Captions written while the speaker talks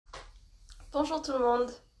Bonjour tout le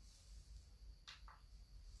monde.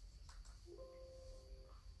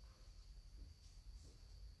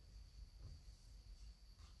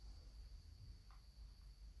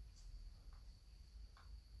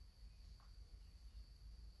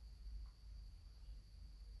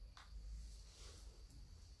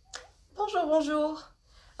 Bonjour, bonjour.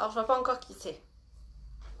 Alors je vois pas encore qui c'est.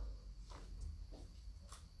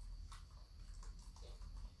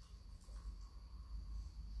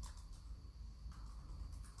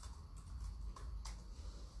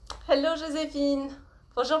 Hello Joséphine.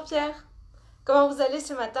 Bonjour Pierre. Comment vous allez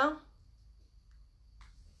ce matin?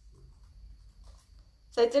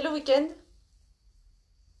 Ça a été le week-end?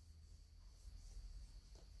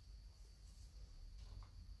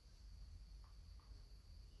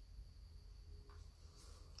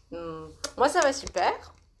 Moi ça va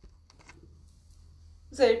super.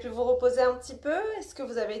 Vous avez pu vous reposer un petit peu? Est-ce que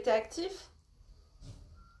vous avez été actif?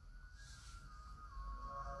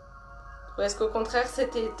 Ou est-ce qu'au contraire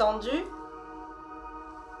c'était tendu?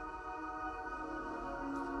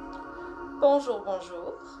 Bonjour,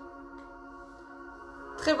 bonjour.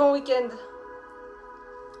 Très bon week-end.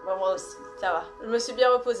 Bon, moi aussi, ça va. Je me suis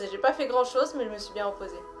bien reposée. J'ai pas fait grand chose, mais je me suis bien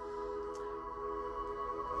reposée.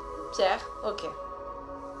 Pierre, ok.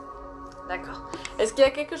 D'accord. Est-ce qu'il y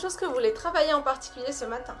a quelque chose que vous voulez travailler en particulier ce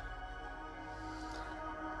matin?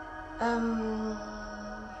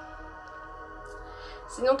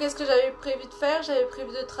 Sinon, qu'est-ce que j'avais prévu de faire? J'avais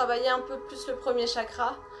prévu de travailler un peu plus le premier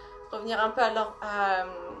chakra. Revenir un peu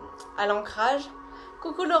à l'ancrage.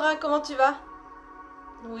 Coucou Laura, comment tu vas?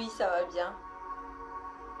 Oui, ça va bien.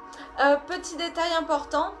 Petit détail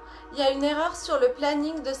important, il y a une erreur sur le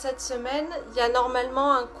planning de cette semaine. Il y a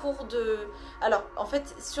normalement un cours de... Alors, en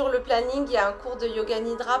fait, sur le planning, il y a un cours de yoga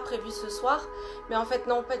nidra prévu ce soir. Mais en fait,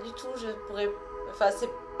 non, pas du tout. Enfin, c'est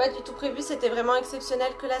pas du tout prévu. C'était vraiment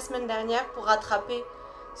exceptionnel que la semaine dernière pour rattraper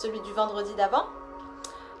celui du vendredi d'avant.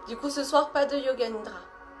 Du coup, ce soir, pas de yoga nidra.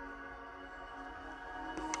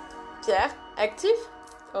 Pierre, actif?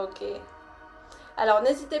 Ok. Alors,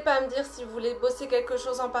 n'hésitez pas à me dire si vous voulez bosser quelque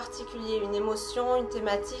chose en particulier, une émotion, une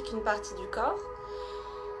thématique, une partie du corps.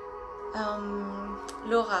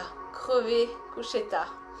 Laura, crevée, couchée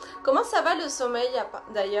tard. Comment ça va le sommeil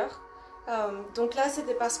d'ailleurs? Donc là,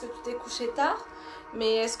 c'était parce que tu t'es couché tard,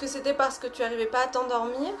 mais est-ce que c'était parce que tu n'arrivais pas à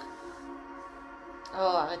t'endormir? Oh,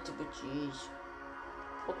 arrête tes bêtises.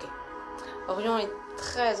 Ok. Orion est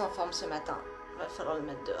très en forme ce matin. Il va falloir le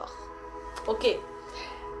mettre dehors. Ok.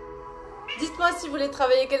 Dites-moi si vous voulez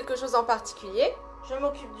travailler quelque chose en particulier. Je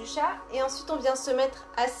m'occupe du chat et ensuite on vient se mettre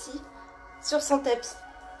assis sur son tapis.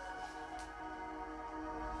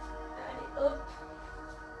 Allez, hop.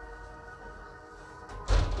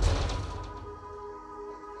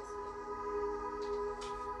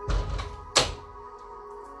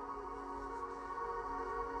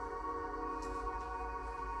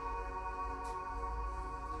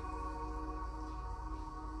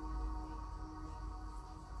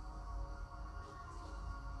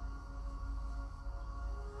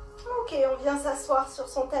 Ok, on vient s'asseoir sur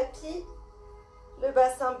son tapis, le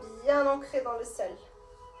bassin bien ancré dans le sol.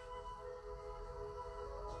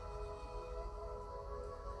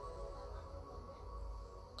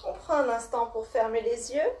 On prend un instant pour fermer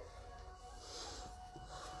les yeux.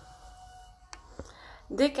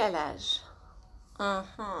 Décalage.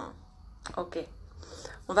 Ok.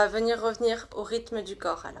 On va revenir au rythme du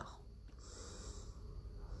corps alors.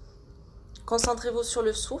 Concentrez-vous sur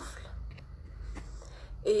le souffle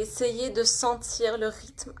et essayez de sentir le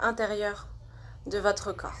rythme intérieur de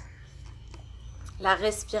votre corps. La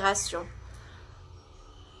respiration,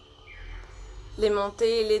 les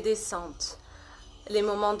montées et les descentes, les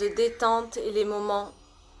moments de détente et les moments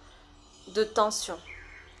de tension.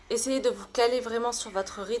 Essayez de vous caler vraiment sur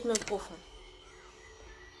votre rythme profond.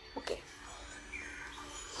 Ok.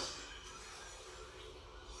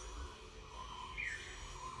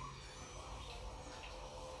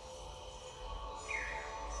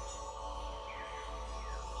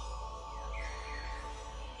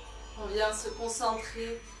 On vient se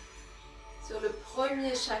concentrer sur le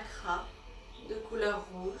premier chakra de couleur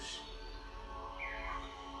rouge.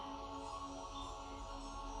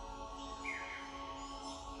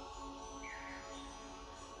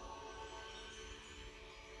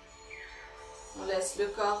 On laisse le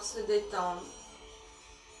corps se détendre,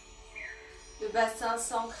 le bassin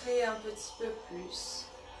s'ancrer un petit peu plus.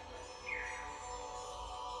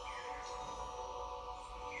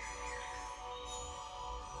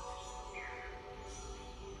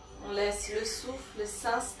 On laisse le souffle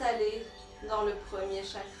s'installer dans le premier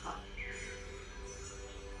chakra.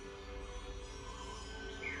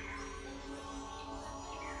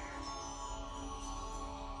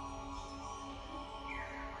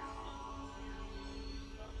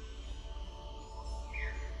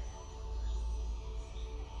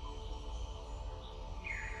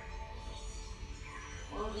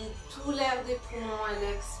 tout l'air des poumons,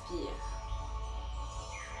 elle expire.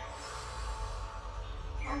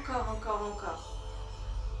 Encore, encore, encore.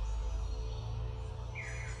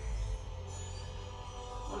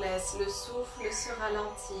 On laisse le souffle se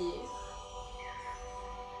ralentir.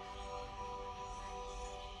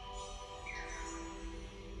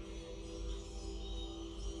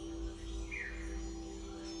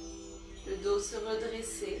 Le dos se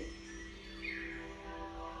redresser.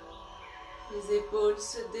 Les épaules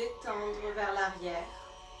se détendre vers l'arrière.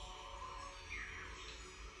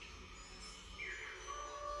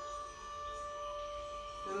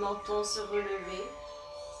 Le menton se relever.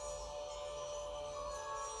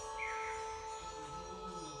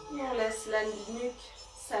 Et on laisse la nuque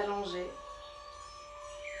s'allonger.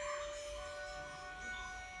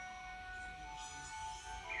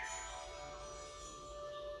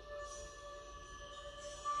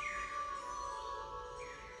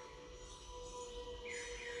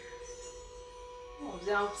 On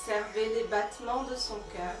vient observer les battements de son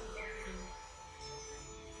cœur.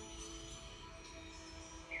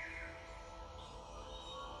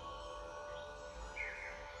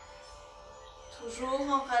 Toujours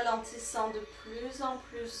en ralentissant de plus en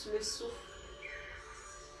plus le souffle.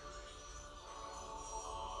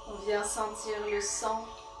 On vient sentir le sang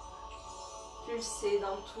pulser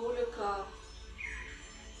dans tout le corps.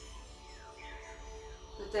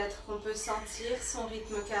 Peut-être qu'on peut sentir son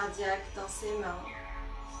rythme cardiaque dans ses mains.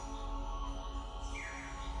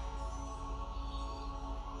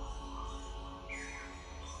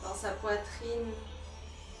 Dans sa poitrine.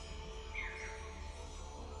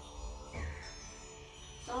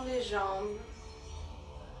 Dans les jambes.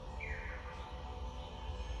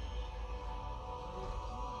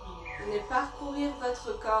 Venez parcourir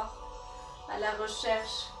votre corps à la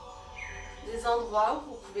recherche des endroits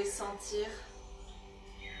où vous pouvez sentir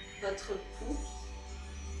votre pouls.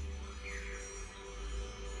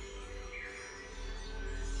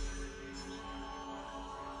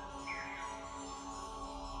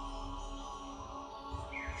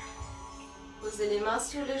 Posez les mains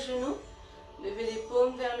sur les genoux. Levez les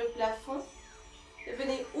paumes vers le plafond et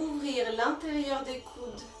venez ouvrir l'intérieur des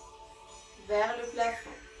coudes vers le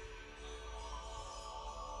plafond.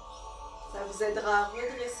 Ça vous aidera à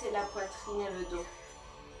redresser la poitrine et le dos.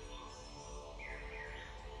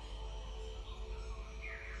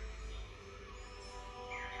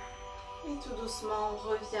 Et tout doucement, on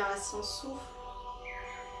revient à son souffle.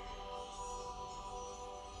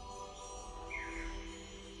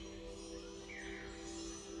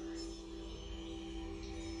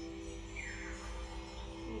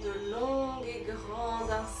 De longues et grandes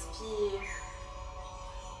inspires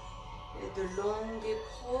et de longues et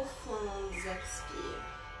profondes expires.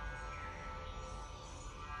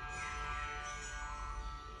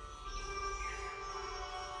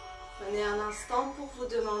 Prenez un instant pour vous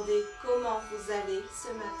demander comment vous allez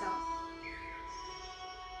ce matin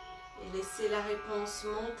et laissez la réponse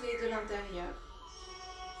monter de l'intérieur.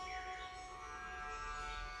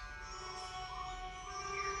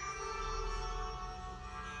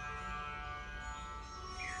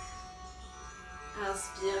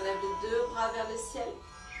 Inspire, lève les deux bras vers le ciel.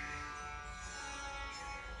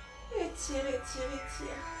 Étire, étire,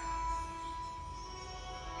 étire.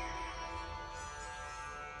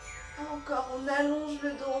 Encore, on allonge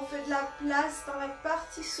le dos, on fait de la place dans la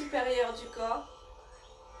partie supérieure du corps.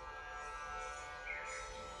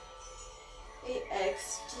 Et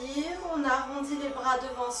expire, on arrondit les bras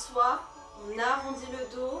devant soi, on arrondit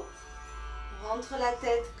le dos, on rentre la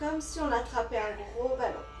tête comme si on attrapait un gros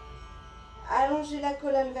ballon. Allongez la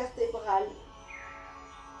colonne vertébrale.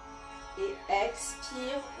 Et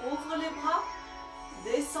expire, ouvre les bras,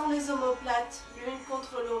 descend les omoplates l'une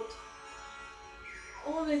contre l'autre.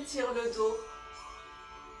 On étire le dos.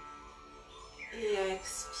 Et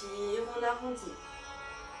expire, on arrondit.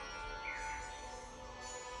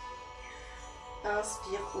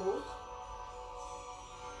 Inspire, ouvre.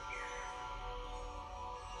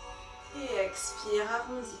 Et expire,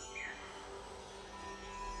 arrondis.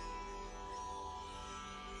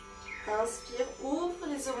 Inspire, ouvre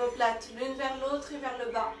les omoplates l'une vers l'autre et vers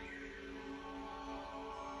le bas.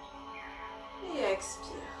 Et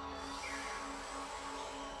expire.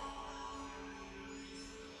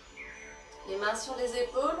 Les mains sur les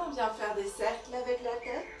épaules, on vient faire des cercles avec la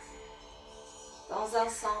tête, dans un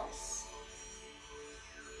sens.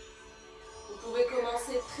 Vous pouvez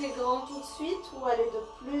commencer très grand tout de suite ou aller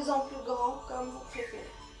de plus en plus grand comme vous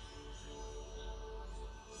préférez.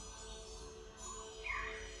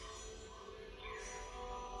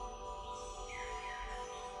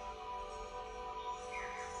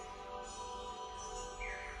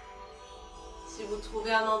 Si vous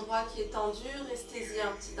trouvez un endroit qui est tendu, restez-y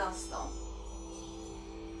un petit instant.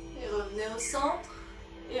 Et revenez au centre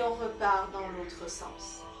et on repart dans l'autre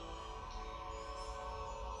sens.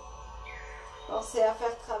 Pensez à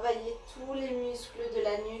faire travailler tous les muscles de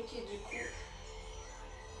la nuque et du cou.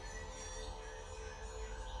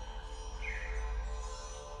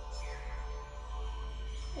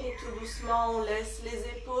 Et tout doucement, on laisse les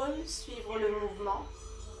épaules suivre le mouvement.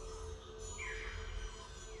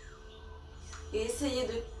 Et essayez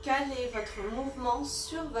de caler votre mouvement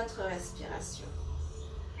sur votre respiration.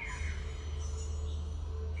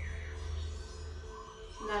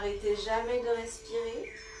 N'arrêtez jamais de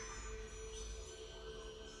respirer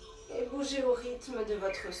et bougez au rythme de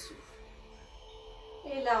votre souffle.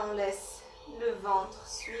 Et là, on laisse le ventre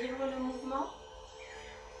suivre le mouvement.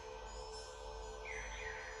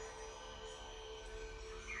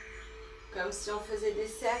 Comme si on faisait des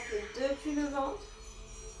cercles depuis le ventre.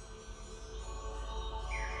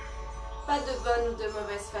 Pas de bonne ou de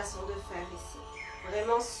mauvaise façon de faire ici.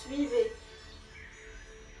 Vraiment suivez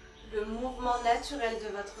le mouvement naturel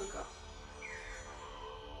de votre corps.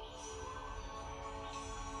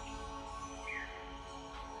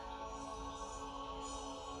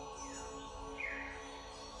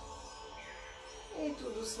 Et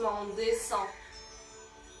tout doucement, on descend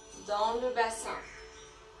dans le bassin.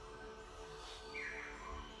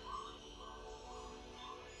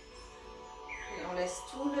 Et on laisse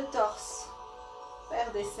tout le torse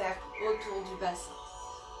faire des cercles autour du bassin.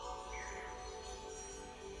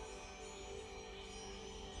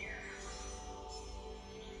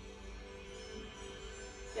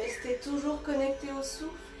 Restez toujours connecté au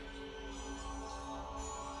souffle.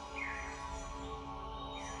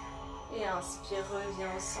 Et inspire,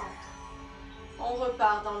 reviens au centre. On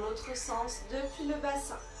repart dans l'autre sens depuis le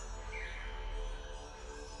bassin.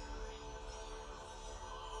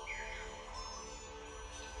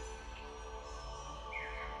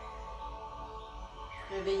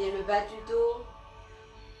 Réveillez le bas du dos,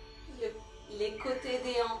 les côtés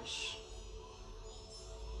des hanches,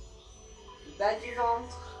 le bas du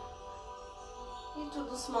ventre. Et tout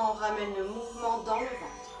doucement, on ramène le mouvement dans le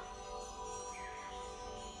ventre.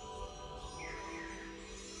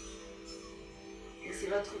 Laissez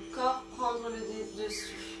votre corps prendre le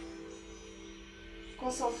dessus.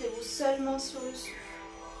 Concentrez-vous seulement sur le souffle.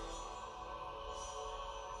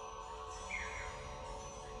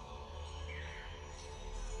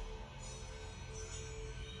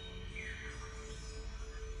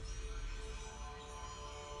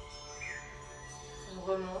 On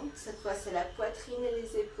remonte. Cette fois, c'est la poitrine et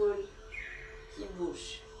les épaules qui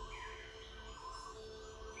bougent.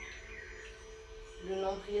 Le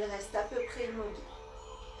nombril reste à peu près immobile.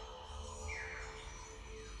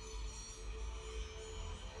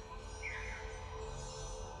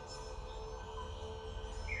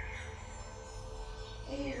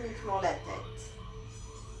 Et uniquement la tête.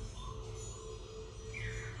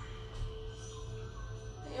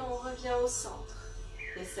 Et on revient au centre.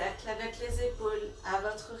 Les cercles avec les épaules, à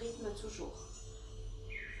votre rythme toujours.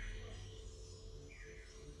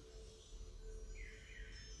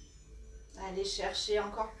 Allez chercher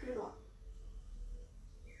encore plus loin.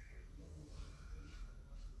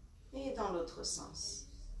 Et dans l'autre sens.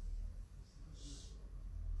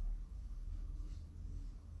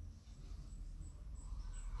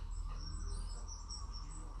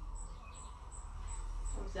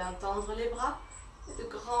 On vient tendre les bras. Et de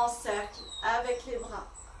grands cercles avec les bras.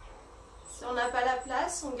 Si on n'a pas la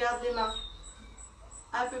place, on garde les mains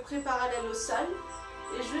à peu près parallèles au sol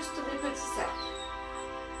et juste des petits cercles.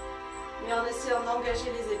 Mais en essayant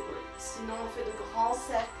d'engager les épaules. Sinon, on fait de grands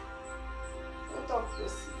cercles autant que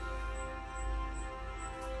possible.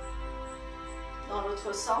 Dans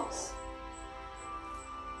l'autre sens.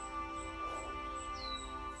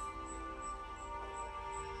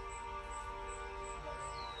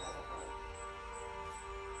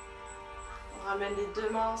 On ramène les deux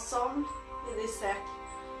mains ensemble et des cercles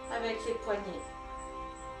avec les poignets.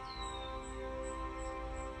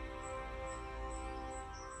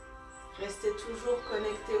 Restez toujours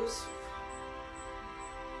connecté au souffle.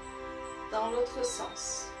 Dans l'autre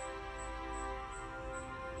sens.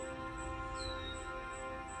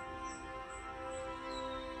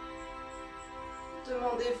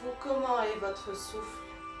 Demandez-vous comment est votre souffle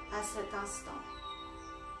à cet instant.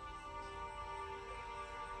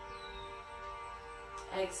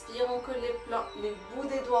 Expire, on colle les bouts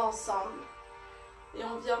des doigts ensemble et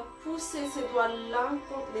on vient pousser ces doigts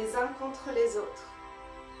les uns contre les autres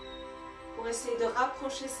pour essayer de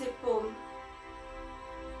rapprocher ses paumes.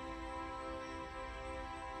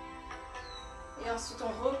 Et ensuite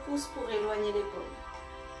on repousse pour éloigner les paumes.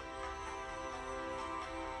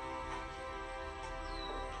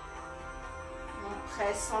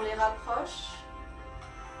 presse, on les rapproche.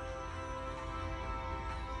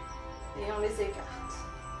 Et on les écarte.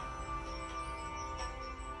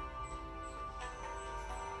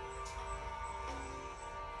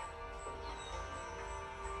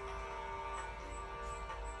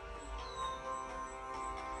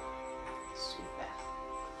 Super.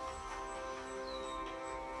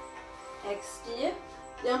 Expire.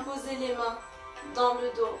 Bien poser les mains dans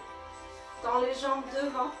le dos, dans les jambes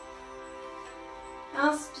devant.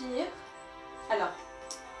 Inspire. Alors,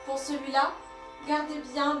 pour celui-là, gardez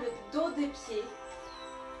bien le dos des pieds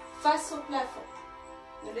face au plafond.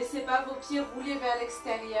 Ne laissez pas vos pieds rouler vers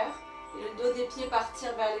l'extérieur et le dos des pieds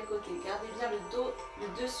partir vers les côtés. Gardez bien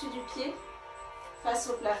le dessus du pied face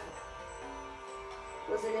au plafond.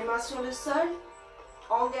 Posez les mains sur le sol,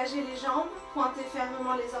 engagez les jambes, pointez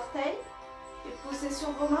fermement les orteils et poussez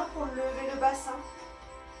sur vos mains pour lever le bassin.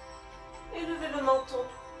 Et levez le menton,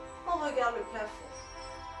 on regarde le plafond.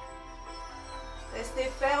 Restez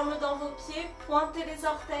ferme dans vos pieds, pointez les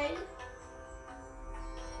orteils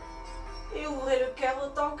et ouvrez le cœur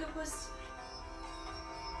autant que possible.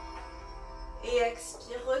 Et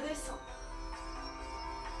expire, redescend.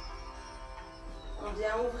 On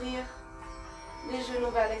vient ouvrir les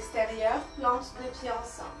genoux vers l'extérieur, plante deux pieds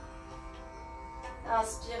ensemble.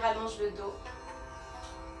 Inspire, allonge le dos.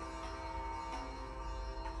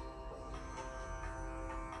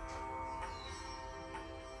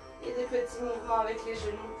 Et des petits mouvements avec les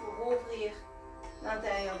genoux pour ouvrir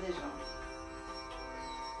l'intérieur des jambes.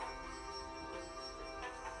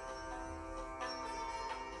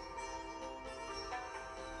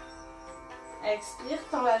 Expire,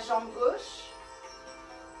 tends la jambe gauche.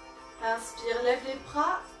 Inspire, lève les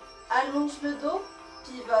bras, allonge le dos,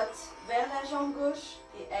 pivote vers la jambe gauche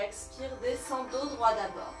et expire, descend dos droit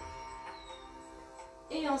d'abord.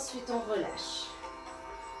 Et ensuite on relâche.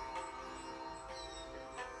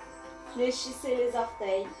 Fléchissez les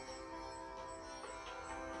orteils.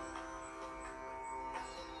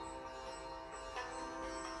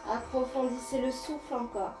 Approfondissez le souffle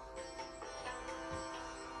encore.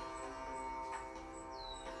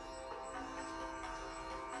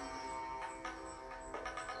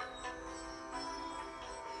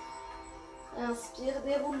 Inspire,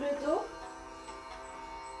 déroule le dos.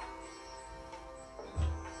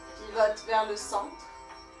 Pivote vers le centre.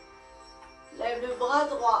 Lève le bras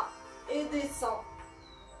droit et descend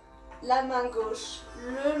la main gauche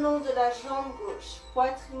le long de la jambe gauche.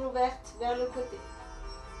 Poitrine ouverte vers le côté.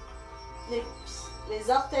 Les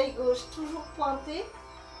orteils gauches toujours pointés.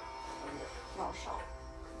 Planchant.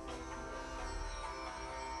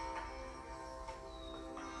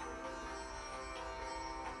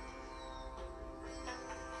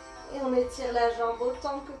 Et on étire la jambe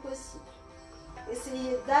autant que possible.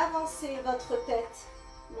 Essayez d'avancer votre tête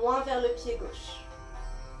loin vers le pied gauche.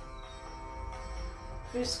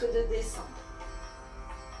 Plus que de descendre.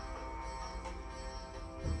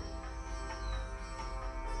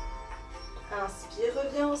 Inspire,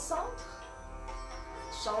 reviens au centre.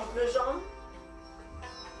 Change de jambe.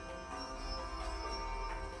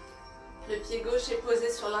 Le pied gauche est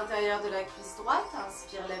posé sur l'intérieur de la cuisse droite.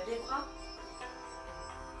 Inspire, lève les bras.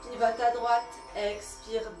 Pivote à droite,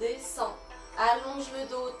 expire, descend. Allonge le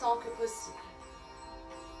dos autant que possible.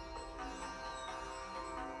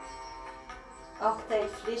 Orteil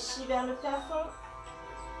fléchi vers le plafond.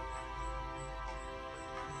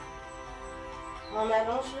 On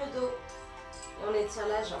allonge le dos et on étire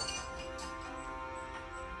la jambe.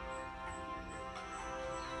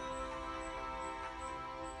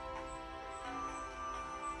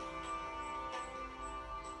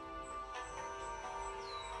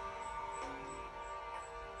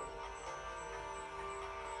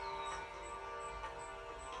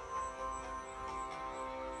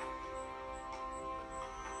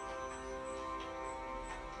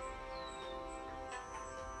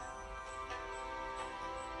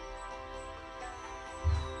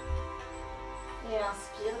 Et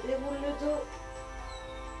inspire, déroule le dos.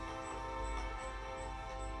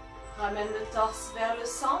 Ramène le torse vers le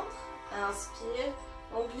centre. Inspire.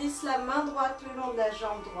 On glisse la main droite le long de la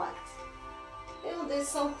jambe droite. Et on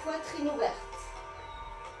descend poitrine ouverte.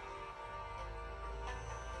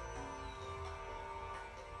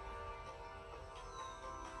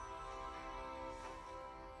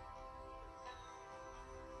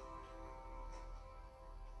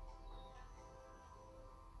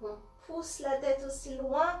 On pousse la tête aussi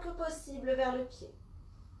loin que possible vers le pied.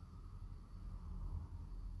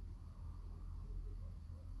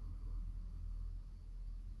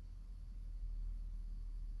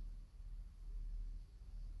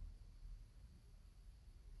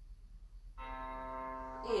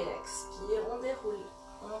 Et expire, on déroule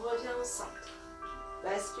mon centre.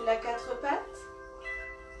 Bascule à quatre pattes.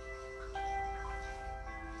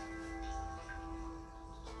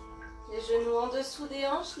 Les genoux en dessous des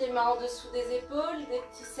hanches, les mains en dessous des épaules, des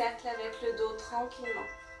petits cercles avec le dos tranquillement.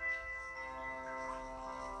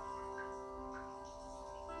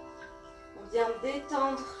 On vient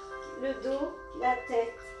détendre le dos, la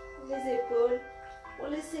tête, les épaules pour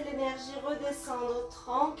laisser l'énergie redescendre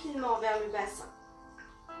tranquillement vers le bassin.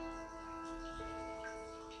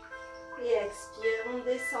 Et expire, on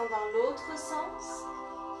descend dans l'autre sens.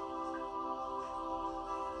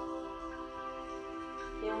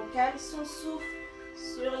 Et on cale son souffle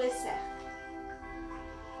sur les cercles.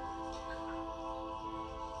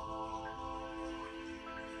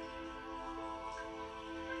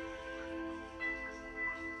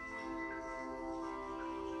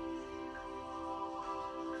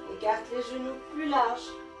 Écarte les genoux plus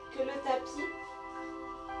larges que le tapis.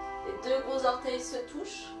 Les deux gros orteils se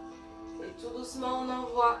touchent. Et tout doucement, on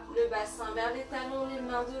envoie le bassin vers les talons, les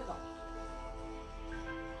mains devant.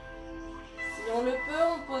 Si on le peut,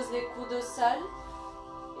 on pose les coudes au sol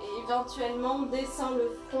et éventuellement on descend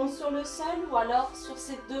le front sur le sol ou alors sur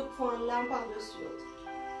ces deux points l'un par-dessus l'autre.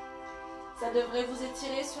 Ça devrait vous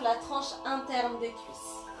étirer sur la tranche interne des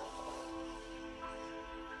cuisses.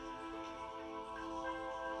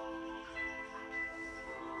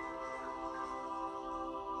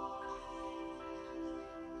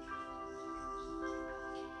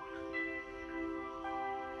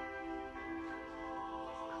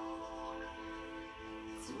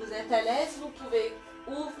 Si vous êtes à l'aise, vous pouvez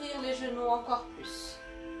ouvrir les genoux encore plus.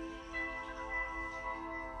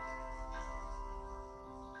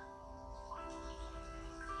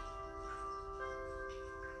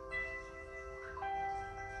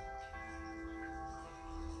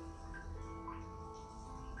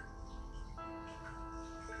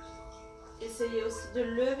 Essayez aussi de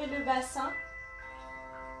lever le bassin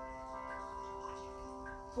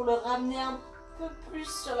pour le ramener un peu plus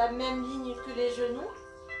sur la même ligne que les genoux.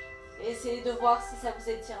 Et essayez de voir si ça vous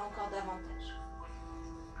étire encore davantage.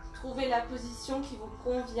 Trouvez la position qui vous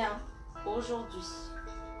convient aujourd'hui.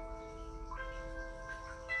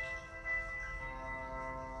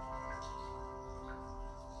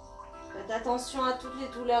 Faites attention à toutes les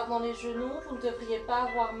douleurs dans les genoux. Vous ne devriez pas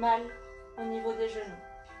avoir mal au niveau des genoux.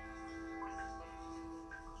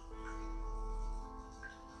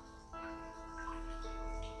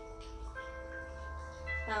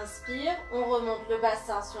 Inspire, on remonte le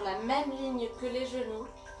bassin sur la même ligne que les genoux.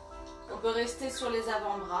 On peut rester sur les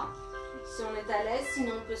avant-bras si on est à l'aise,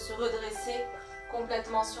 sinon on peut se redresser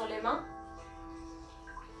complètement sur les mains.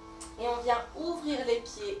 Et on vient ouvrir les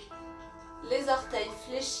pieds, les orteils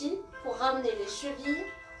fléchis pour ramener les chevilles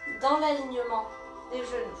dans l'alignement des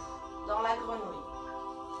genoux, dans la grenouille.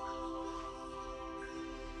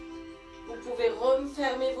 Vous pouvez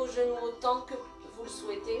refermer vos genoux autant que vous le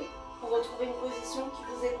souhaitez pour retrouver une position qui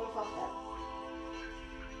vous est confortable.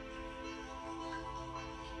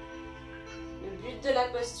 Le but de la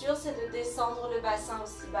posture, c'est de descendre le bassin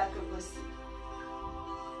aussi bas que possible.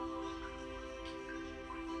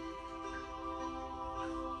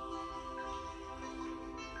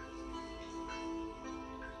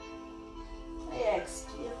 Et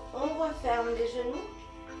expire, on referme les genoux.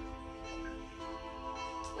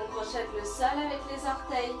 On crochette le sol avec les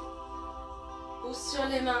orteils. Pousse sur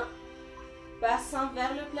les mains. Bassin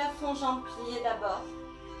vers le plafond, jambes pliées d'abord.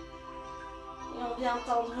 Et on vient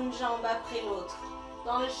tendre une jambe après l'autre,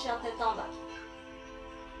 dans le chien tête en bas.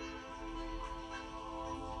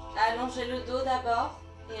 Allongez le dos d'abord,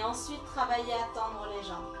 et ensuite travaillez à tendre les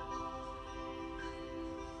jambes.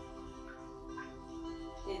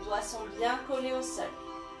 Les doigts sont bien collés au sol.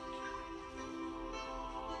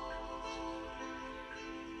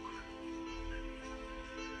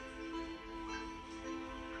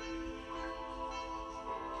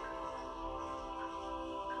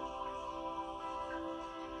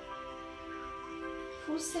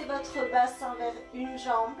 Poussez votre bassin vers une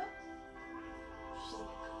jambe, puis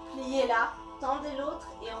pliez-la, tendez l'autre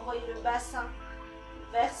et envoyez le bassin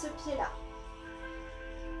vers ce pied-là.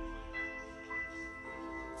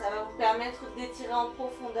 Ça va vous permettre d'étirer en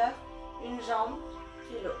profondeur une jambe,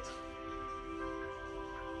 puis l'autre.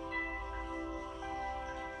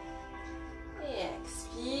 Et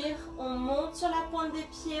expire, on monte sur la pointe des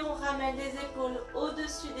pieds, on ramène les épaules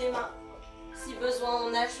au-dessus des mains. Si besoin,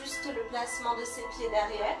 on ajuste le placement de ses pieds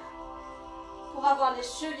derrière pour avoir les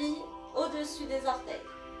chevilles au-dessus des orteils.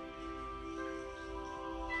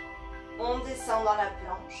 On descend dans la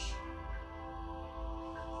planche.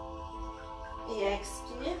 Et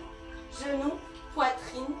expire, genoux,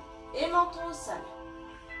 poitrine et menton au sol.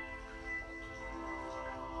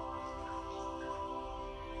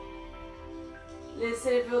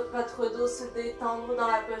 Laissez votre dos se détendre dans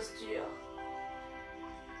la posture.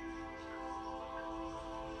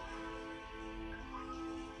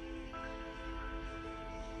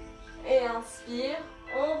 Et inspire,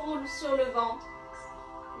 on roule sur le ventre,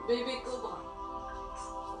 bébé cobra.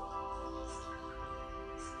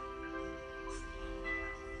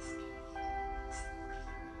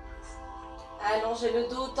 Allongez le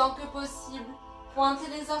dos autant que possible, pointez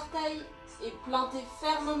les orteils et plantez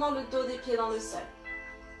fermement le dos des pieds dans le sol.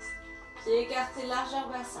 Pieds écartés, largeur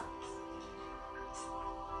bassin.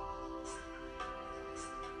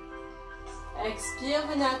 Expire,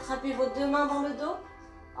 venez attraper vos deux mains dans le dos,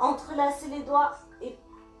 entrelacez les doigts et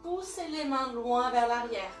poussez les mains loin vers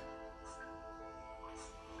l'arrière.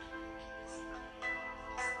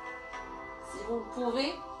 Si vous le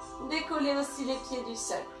pouvez, décollez aussi les pieds du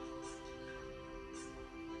sol.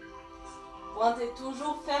 Pointez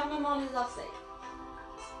toujours fermement les orteils.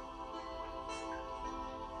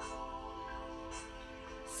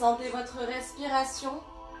 Sentez votre respiration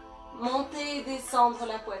monter et descendre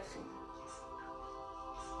la poitrine.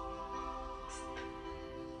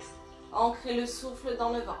 Ancrez le souffle dans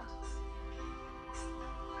le ventre.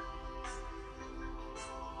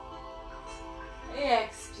 Et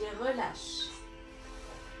expire, relâche.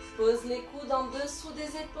 Pose les coudes en dessous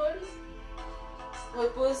des épaules.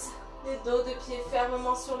 Repose les dos de pied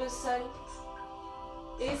fermement sur le sol.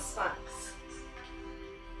 Et sphinx.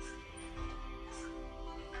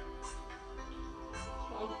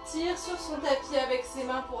 On tire sur son tapis avec ses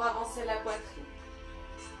mains pour avancer la poitrine.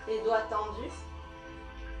 Les doigts tendus.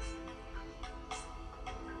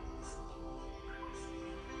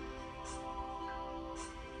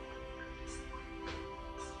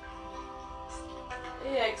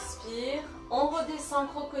 Et expire, on redescend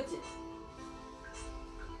crocodile.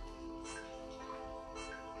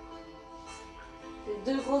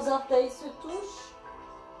 Les deux gros orteils se touchent.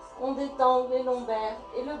 On détend les lombaires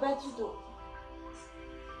et le bas du dos.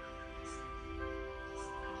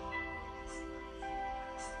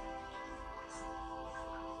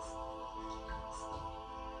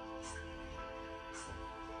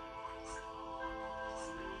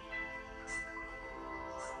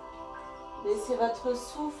 Laissez votre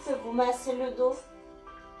souffle vous masser le dos.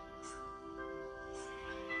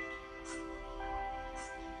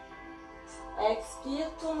 Expire,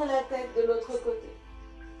 tourne la tête de l'autre côté.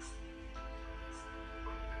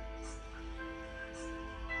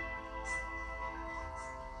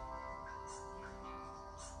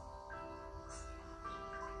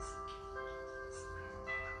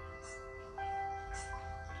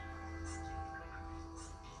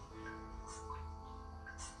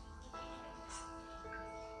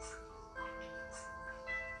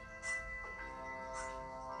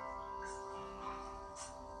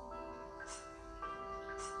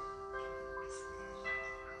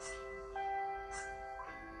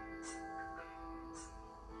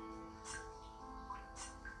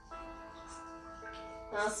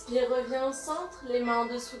 Inspire, reviens au centre, les mains en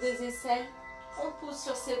dessous des aisselles. On pousse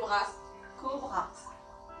sur ses bras, cobra.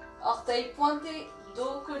 Orteils pointés,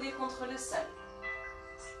 dos collé contre le sol.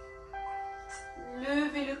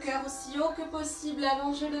 Levez le cœur aussi haut que possible,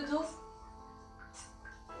 allongez le dos.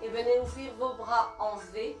 Et venez ouvrir vos bras en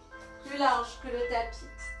V, plus large que le tapis.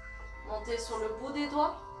 Montez sur le bout des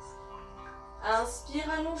doigts.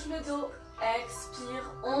 Inspire, allonge le dos. Expire,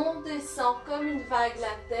 on descend comme une vague,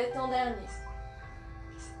 la tête en dernier.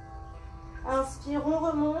 Inspire, on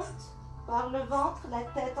remonte par le ventre, la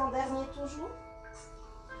tête en dernier toujours.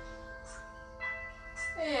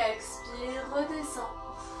 Et expire, redescend.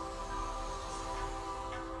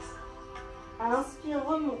 Inspire,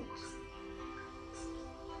 remonte.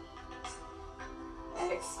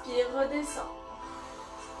 Expire, redescend.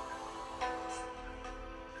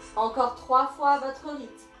 Encore 3 fois à votre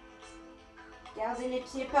rythme. Gardez les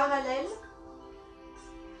pieds parallèles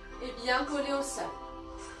et bien collés au sol.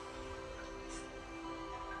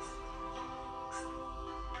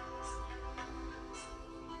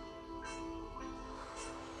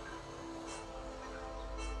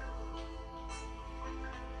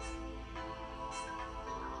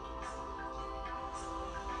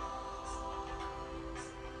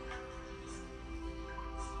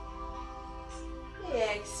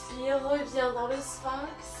 Expire, reviens dans le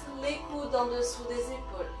sphinx, les coudes en dessous des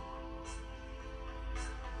épaules.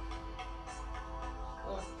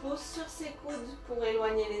 On pousse sur ses coudes pour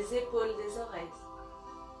éloigner les épaules des oreilles.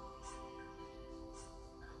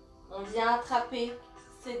 On vient attraper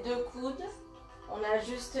ces deux coudes, on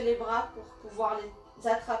ajuste les bras pour pouvoir les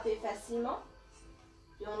attraper facilement.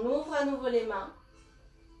 Puis on ouvre à nouveau les mains.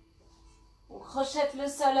 On crochette le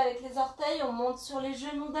sol avec les orteils, on monte sur les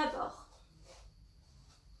genoux d'abord.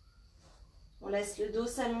 On laisse le dos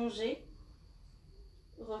s'allonger,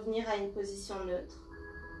 revenir à une position neutre.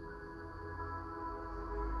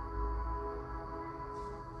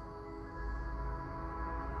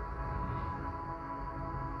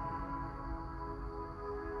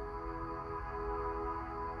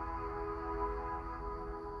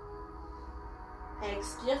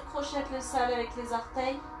 Expire, crochette le sol avec les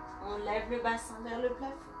orteils. On lève le bassin vers le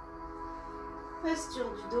plafond. Posture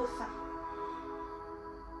du dauphin.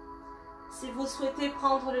 Si vous souhaitez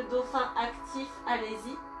prendre le dauphin actif,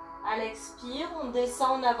 allez-y. À l'expire, on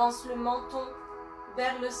descend, on avance le menton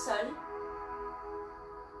vers le sol.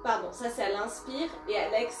 Pardon, ça c'est à l'inspire. Et à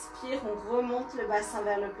l'expire, on remonte le bassin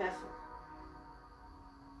vers le plafond.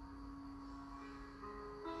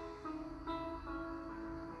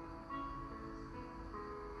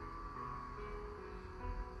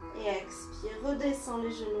 Et expire, redescend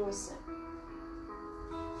les genoux au sol.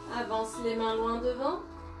 Avance les mains loin devant.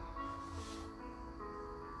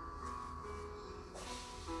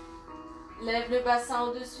 Lève le bassin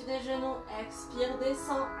au-dessus des genoux. Expire,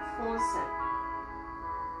 descend, front au sol.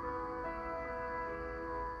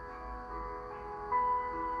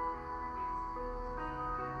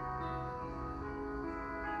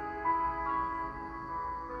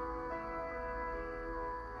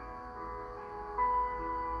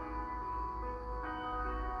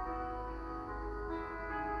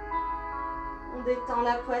 On détend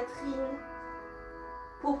la poitrine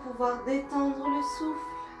pour pouvoir détendre le souffle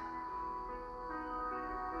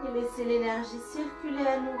et laisser l'énergie circuler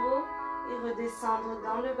à nouveau et redescendre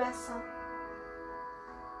dans le bassin.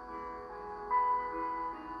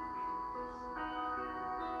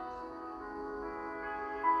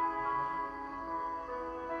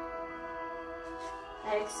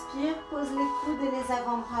 Expire, pose les coudes et les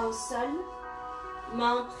avant-bras au sol,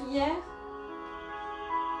 mains en prière.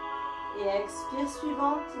 Et expire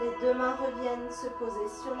suivante, les deux mains reviennent se poser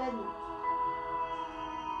sur la nuque.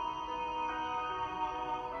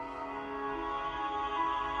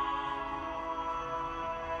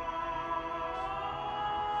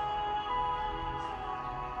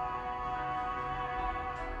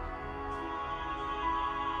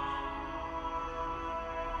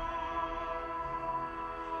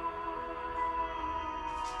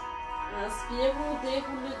 Inspire, on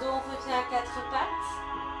déroule le dos, on revient à quatre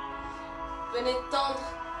pattes. Venez tendre,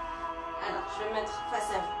 alors je vais mettre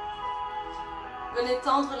face à vous. Venez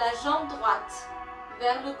tendre la jambe droite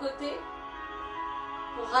vers le côté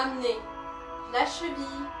pour ramener la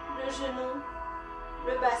cheville, le genou,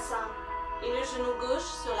 le bassin et le genou gauche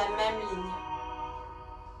sur la même ligne.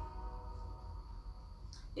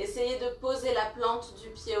 Essayez de poser la plante du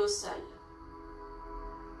pied au sol,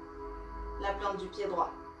 la plante du pied droit.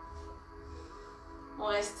 On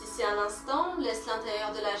reste ici un instant, on laisse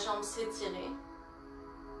l'intérieur de la jambe s'étirer.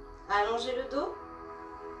 Allongez le dos.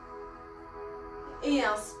 Et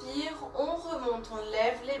inspire, on remonte, on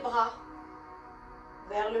lève les bras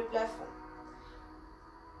vers le plafond.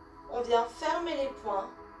 On vient fermer les poings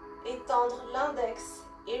et tendre l'index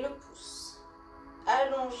et le pouce.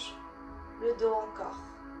 Allonge le dos encore.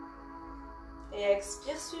 Et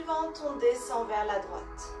expire suivante, on descend vers la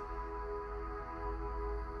droite.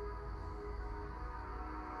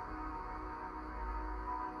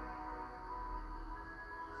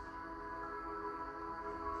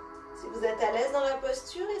 Si vous êtes à l'aise dans la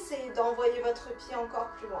posture, essayez d'envoyer votre pied encore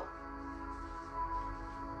plus loin.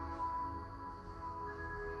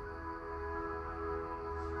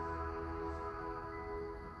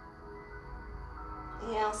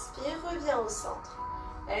 Et inspire, reviens au centre.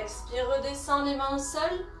 Expire, redescend les mains au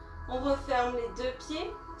sol. On referme les deux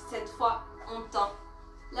pieds. Cette fois, on tend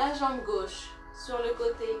la jambe gauche sur le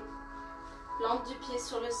côté. Plante du pied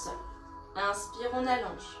sur le sol. Inspire, on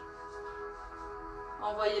allonge.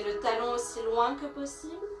 Envoyez le talon aussi loin que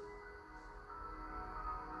possible.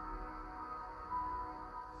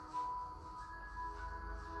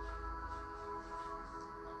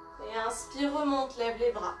 Et inspire, remonte, lève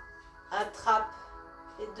les bras. Attrape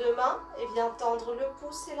les deux mains et viens tendre le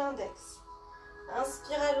pouce et l'index.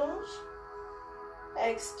 Inspire, allonge.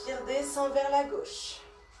 Expire, descend vers la gauche.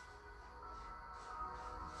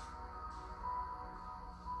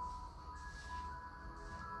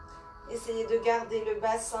 Essayez de garder le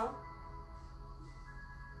bassin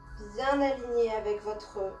bien aligné avec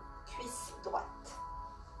votre cuisse droite.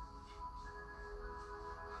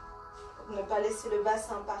 Pour ne pas laisser le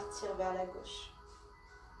bassin partir vers la gauche.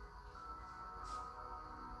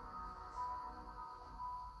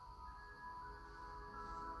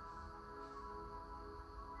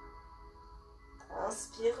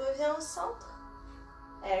 Inspire, reviens au centre.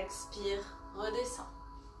 Expire, redescend.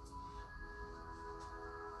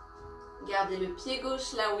 Gardez le pied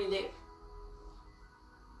gauche là où il est.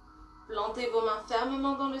 Plantez vos mains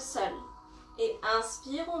fermement dans le sol. Et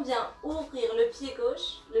inspire, on vient ouvrir le pied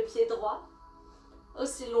gauche, le pied droit,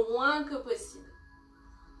 aussi loin que possible.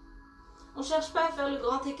 On ne cherche pas à faire le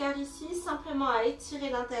grand écart ici, simplement à étirer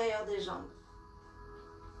l'intérieur des jambes.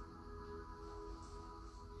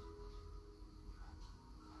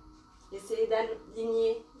 Essayez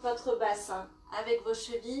d'aligner votre bassin avec vos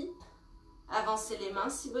chevilles. Avancez les mains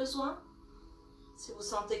si besoin, si vous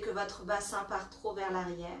sentez que votre bassin part trop vers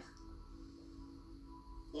l'arrière.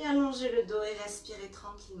 Et allongez le dos et respirez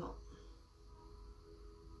tranquillement.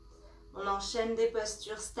 On enchaîne des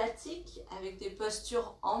postures statiques avec des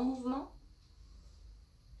postures en mouvement.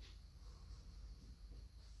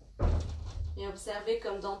 Et observez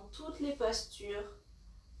comme dans toutes les postures,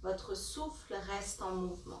 votre souffle reste en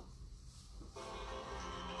mouvement.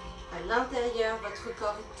 À l'intérieur, votre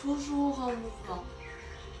corps est toujours en mouvement.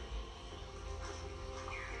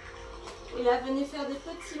 Et là, venez faire des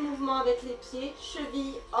petits mouvements avec les pieds,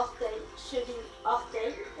 cheville,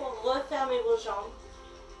 orteil, pour refermer vos jambes.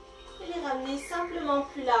 Et les ramener simplement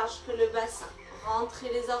plus larges que le bassin.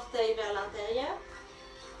 Rentrez les orteils vers l'intérieur.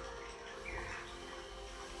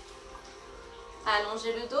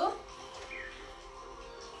 Allongez le dos.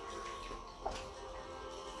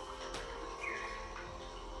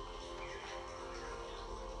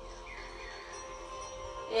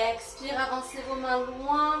 Et expire, avancez vos mains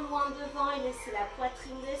loin devant et laissez la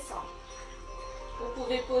poitrine descendre. Vous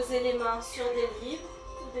pouvez poser les mains sur des livres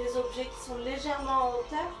ou des objets qui sont légèrement en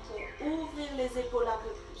hauteur pour ouvrir les épaules un peu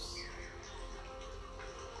plus.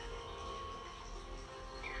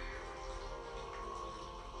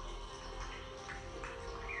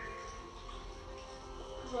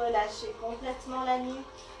 Relâchez complètement la nuque,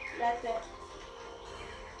 la tête.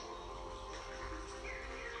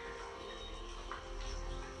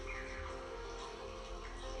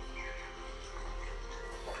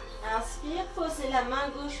 Inspire, posez la main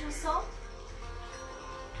gauche au centre.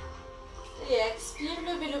 Et expire,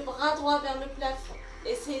 levez le bras droit vers le plafond.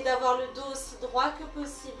 Essayez d'avoir le dos aussi droit que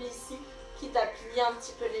possible ici, quitte à plier un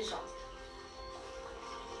petit peu les jambes.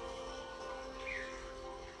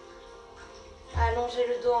 Allongez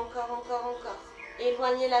le dos encore.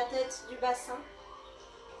 Éloignez la tête du bassin.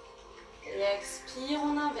 Et expire,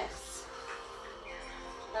 on inverse.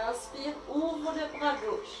 Inspire, ouvre le bras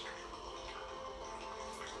gauche.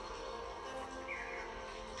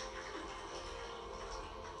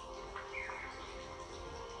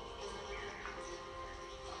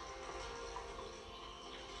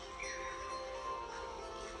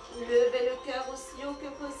 Levez le cœur aussi haut que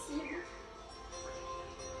possible.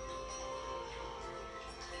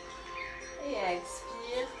 Et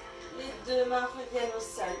expire, les deux mains reviennent au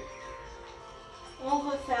sol. On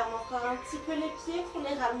referme encore un petit peu les pieds pour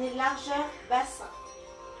les ramener largeur bassin.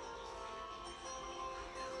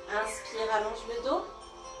 Inspire, allonge le dos,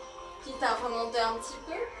 quitte à remonter un petit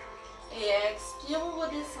peu. Et expire, on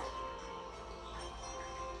redescend.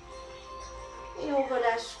 Et on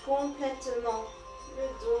relâche complètement le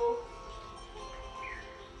dos,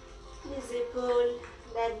 les épaules,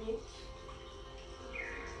 la nuque.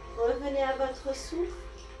 Revenez à votre souffle.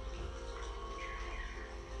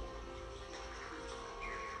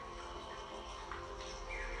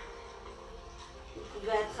 Vous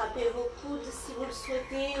pouvez attraper vos coudes si vous le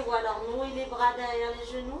souhaitez ou alors nouer les bras derrière les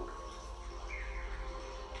genoux.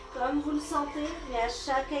 Comme vous le sentez, mais à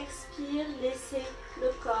chaque expire, laissez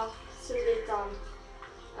le corps se détendre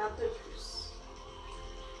un peu plus.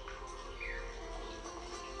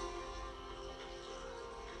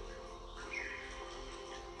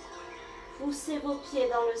 Poussez vos pieds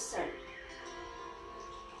dans le sol.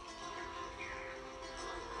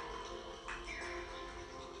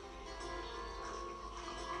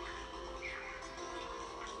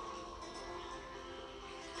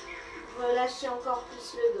 Relâchez encore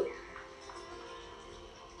plus le dos.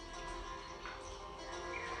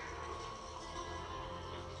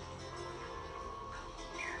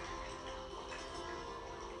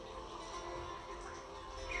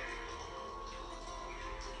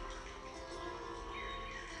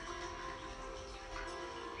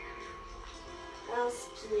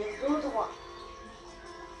 Inspire, dos droit.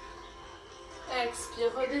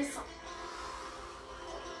 Expire, redescend.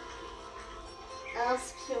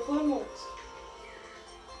 Inspire, remonte.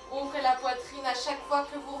 Ouvrez la poitrine à chaque fois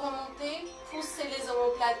que vous remontez. Poussez les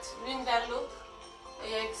omoplates l'une vers l'autre.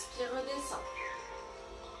 Et expire, redescend.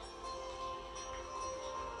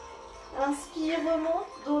 Inspire, remonte,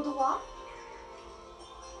 dos droit.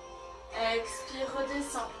 Expire,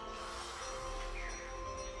 redescend.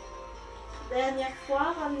 Dernière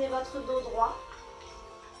fois, ramenez votre dos droit.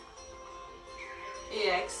 Et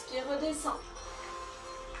expire, redescend.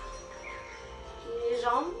 Les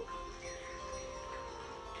jambes.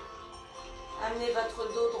 Amenez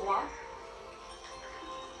votre dos droit.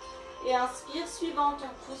 Et inspire, suivant ton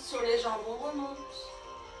pouce sur les jambes, on remonte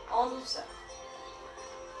en douceur.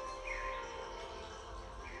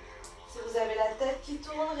 Si vous avez la tête qui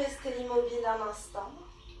tourne, restez immobile un instant.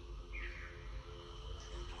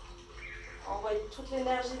 Envoyez toute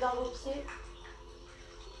l'énergie dans vos pieds.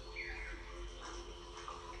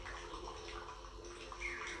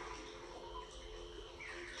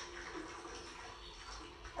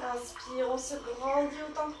 Inspire, on se grandit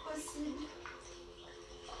autant que possible.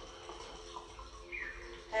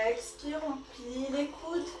 Expire, on plie les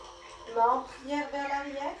coudes, main en prière vers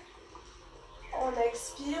l'arrière. On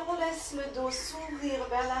expire, on laisse le dos s'ouvrir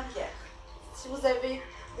vers l'arrière. Si vous avez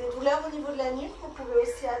des douleurs au niveau de la nuque, vous pouvez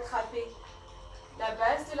aussi attraper la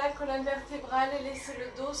base de la colonne vertébrale et laisser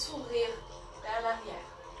le dos s'ouvrir vers l'arrière.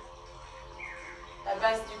 La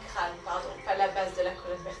base du crâne, pardon, pas la base de la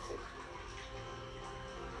colonne vertébrale.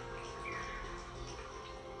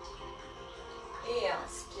 Et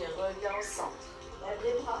inspire, reviens au centre. Lève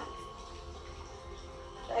les bras.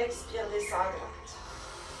 Expire, descends à droite.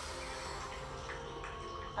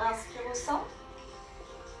 Inspire au centre.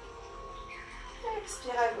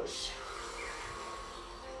 Expire à gauche.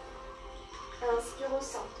 Inspire au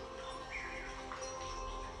centre.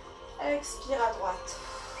 Expire à droite.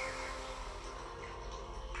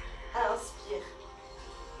 Inspire.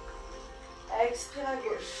 Expire à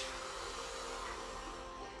gauche.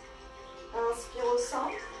 Inspire au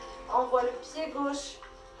centre. Envoie le pied gauche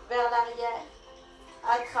vers l'arrière.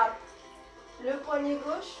 Attrape le poignet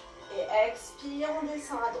gauche et expire, on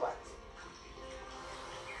descend à droite.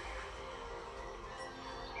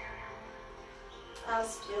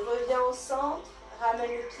 Inspire, reviens au centre.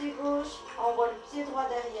 Ramène le pied gauche. Envoie le pied droit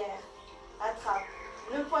derrière. Attrape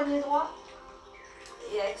le poignet droit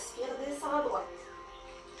et expire, descend à droite.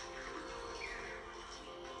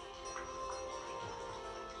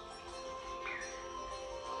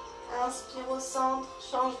 Inspire au centre,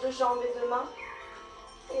 change de jambe et de main.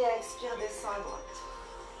 Et expire, descend à droite.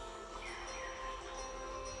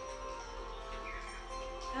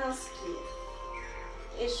 Inspire.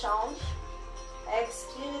 Échange.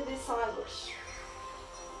 Expire et descend à gauche.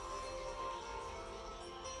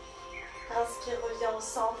 Inspire, reviens au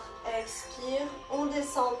centre. Expire. On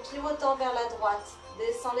descend, pivotant vers la droite.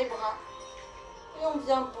 Descend les bras. Et on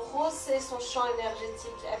vient brosser son champ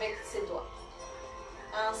énergétique avec ses doigts.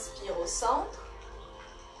 Inspire au centre.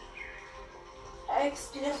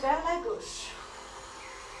 Expire vers la gauche.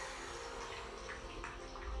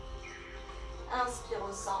 Inspire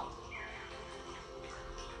au centre.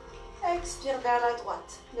 Expire vers la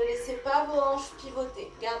droite. Ne laissez pas vos hanches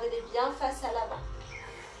pivoter. Gardez-les bien face à l'avant.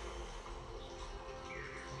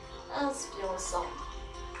 Inspire au centre.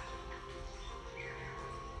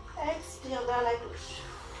 Expire vers la gauche.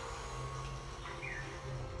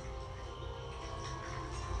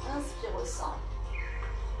 Inspire au centre.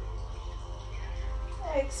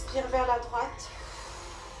 Expire vers la droite.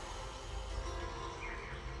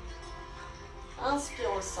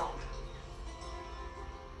 Inspire au centre.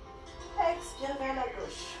 Expire vers la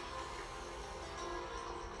gauche.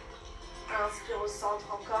 Inspire au centre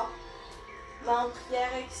encore. Main en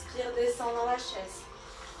prière, expire, descend dans la chaise.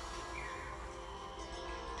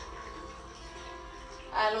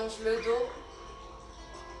 Allonge le dos.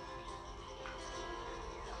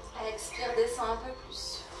 Expire, descend un peu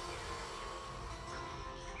plus.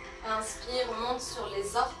 Inspire, monte sur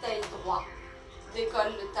les orteils droits.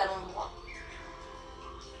 Décolle le talon droit.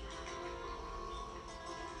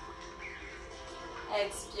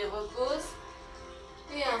 Expire, repose.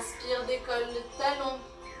 Et inspire, décolle le talon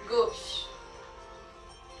gauche.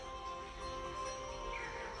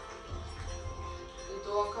 Le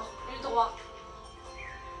dos encore plus droit.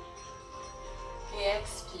 Et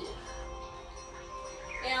expire.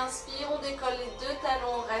 Et inspire, on décolle les deux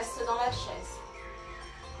talons, on reste dans la chaise.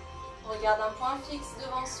 On regarde un point fixe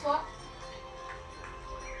devant soi.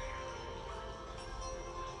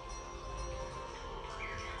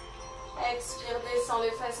 Expire, descend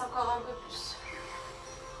les fesses encore un peu plus.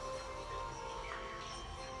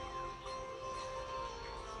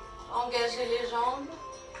 Engagez les jambes.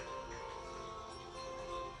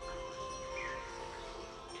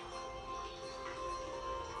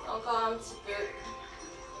 Encore un petit peu.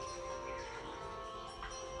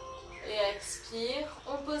 Et expire.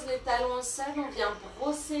 On pose les talons au sol. On vient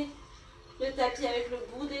brosser le tapis avec le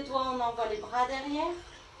bout des doigts. On envoie les bras derrière.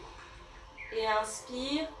 Et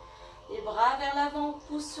inspire. Les bras vers l'avant. On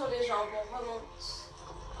pousse sur les jambes. On remonte.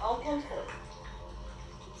 En contrôle.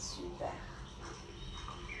 Super.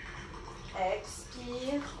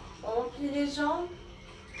 Expire. On plie les jambes.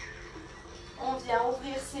 On vient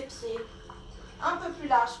ouvrir ses pieds un peu plus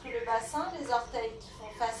large que le bassin, les orteils qui font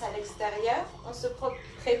face à l'extérieur. On se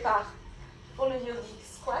prépare pour le yogic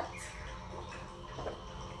squat.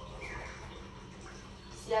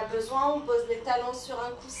 S'il y a besoin, on pose les talons sur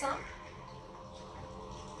un coussin.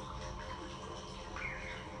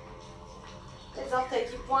 Les orteils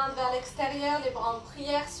qui pointent vers l'extérieur, les bras en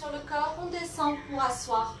prière sur le corps. On descend pour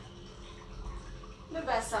asseoir le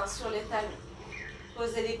bassin sur les talons.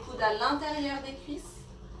 Posez les coudes à l'intérieur des cuisses,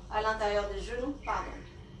 à l'intérieur des genoux, pardon.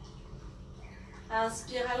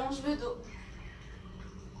 Inspire, allonge le dos.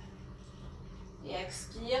 Et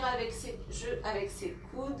expire avec ses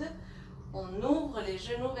coudes. On ouvre les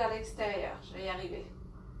genoux vers l'extérieur. Je vais y arriver.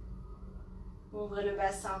 Ouvrez le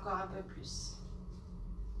bassin encore un peu plus.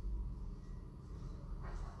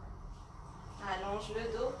 Allonge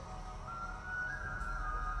le dos.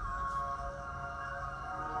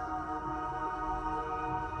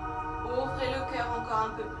 Ouvrez le cœur encore un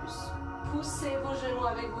peu plus. Poussez vos genoux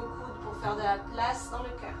avec vos coudes pour faire de la place dans le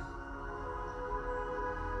cœur.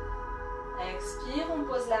 Expire, on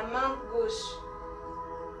pose la main gauche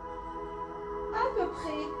à peu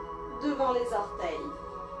près devant les orteils.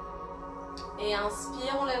 Et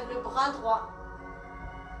inspire, on lève le bras droit.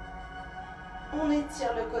 On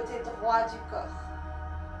étire le côté droit du corps.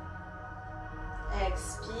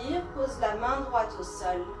 Expire, pose la main droite au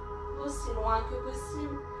sol, aussi loin que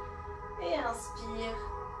possible. Et inspire,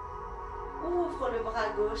 ouvre le bras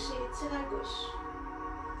gauche et étire à gauche.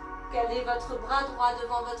 Calez votre bras droit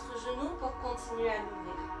devant votre genou pour continuer à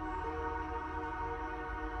l'ouvrir.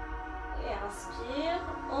 Et inspire,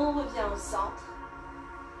 on revient au centre.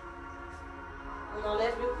 On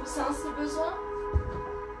enlève le coussin si besoin.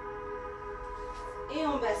 Et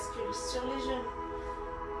on bascule sur les genoux.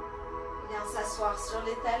 Viens s'asseoir sur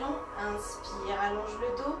les talons. Inspire, allonge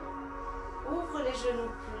le dos. Ouvre les genoux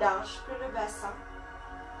plus larges que le bassin.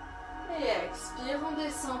 Et expire, on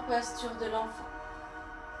descend, posture de l'enfant.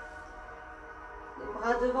 Les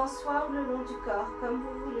bras devant soi ou le long du corps, comme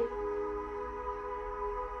vous voulez.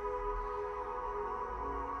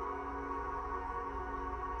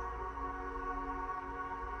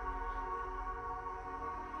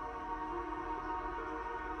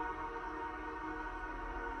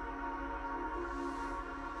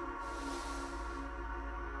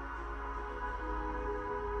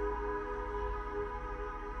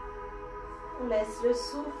 On laisse le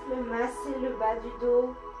souffle masser le bas du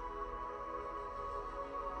dos,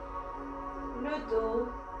 le dos,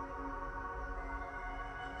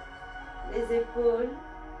 les épaules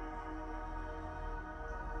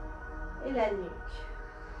et la nuque.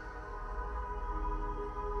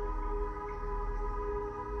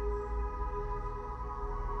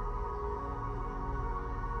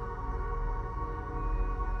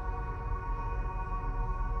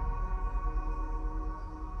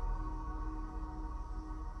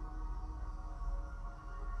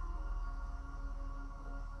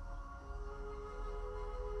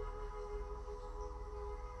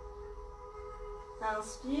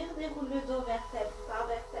 Inspire, déroule le dos vertèbre par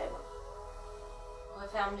vertèbre.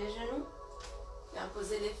 Referme les genoux. Viens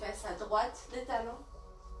poser les fesses à droite des talons.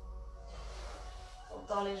 On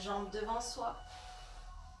tend les jambes devant soi.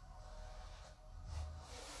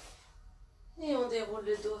 Et on déroule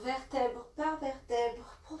le dos vertèbre par vertèbre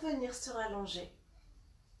pour venir se rallonger.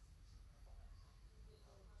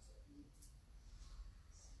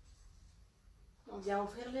 On vient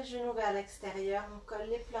ouvrir les genoux vers l'extérieur. On colle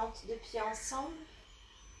les plantes de pied ensemble.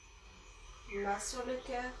 Une main sur le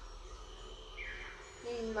cœur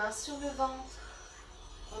et une main sur le ventre.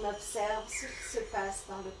 On observe ce qui se passe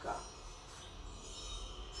dans le corps.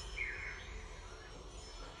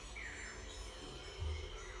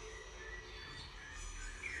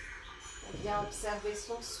 On vient observer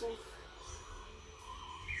son souffle,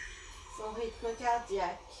 son rythme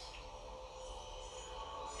cardiaque,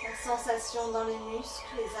 la sensation dans les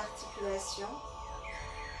muscles, les articulations.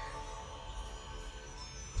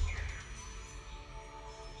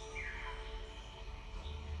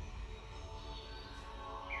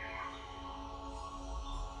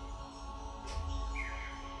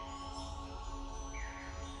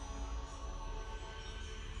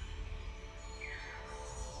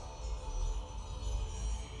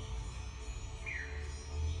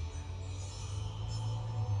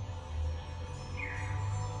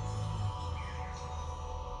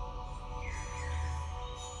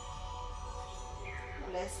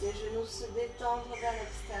 Laisse les genoux se détendre vers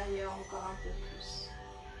l'extérieur encore un peu plus.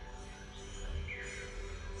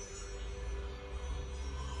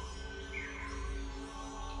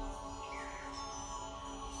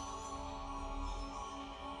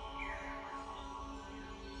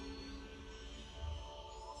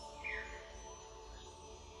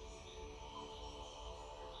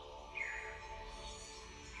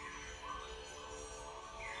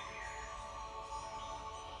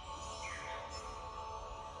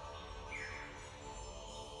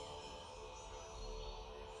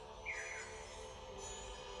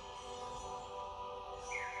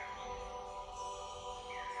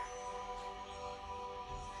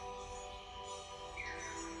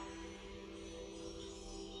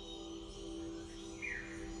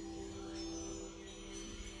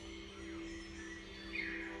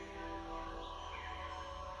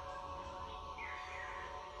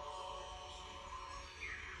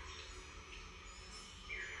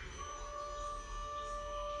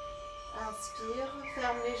 Inspire,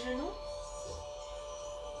 ferme les genoux.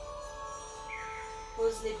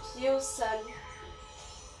 Pose les pieds au sol.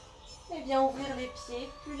 Et bien ouvrir les pieds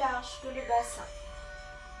plus larges que le bassin.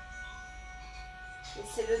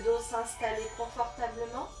 Laissez le dos s'installer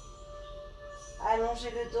confortablement.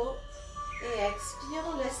 Allongez le dos et expire.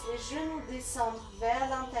 On laisse les genoux descendre vers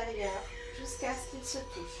l'intérieur jusqu'à ce qu'ils se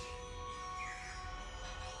touchent.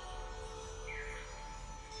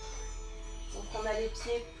 Donc on a les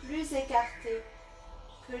pieds plus écartés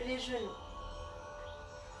que les genoux.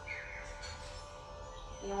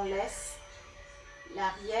 Et on laisse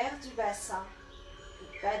l'arrière du bassin,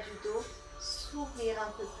 le bas du dos, s'ouvrir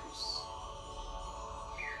un peu plus.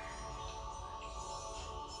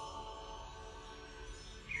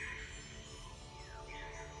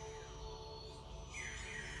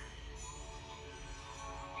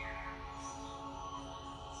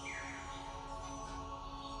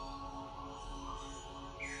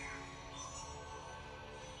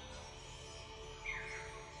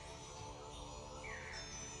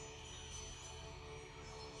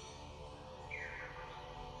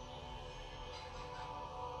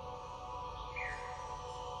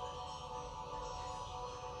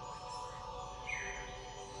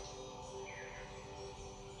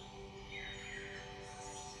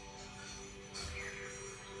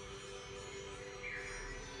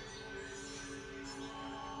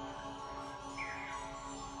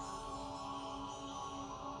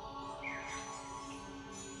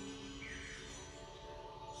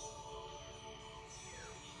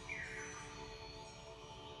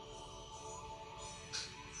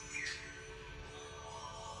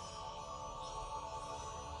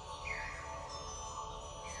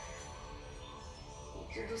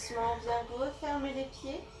 Tout doucement, on vient refermer les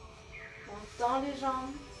pieds. On tend les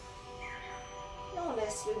jambes. Et on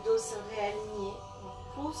laisse le dos se réaligner.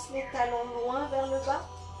 On pousse les talons loin vers le bas.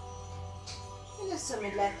 Et le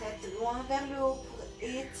sommet de la tête loin vers le haut pour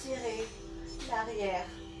étirer l'arrière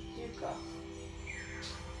du corps.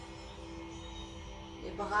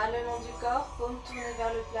 Les bras le long du corps, paumes tournées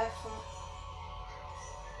vers le plafond.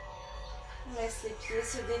 On laisse les pieds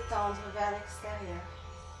se détendre vers l'extérieur.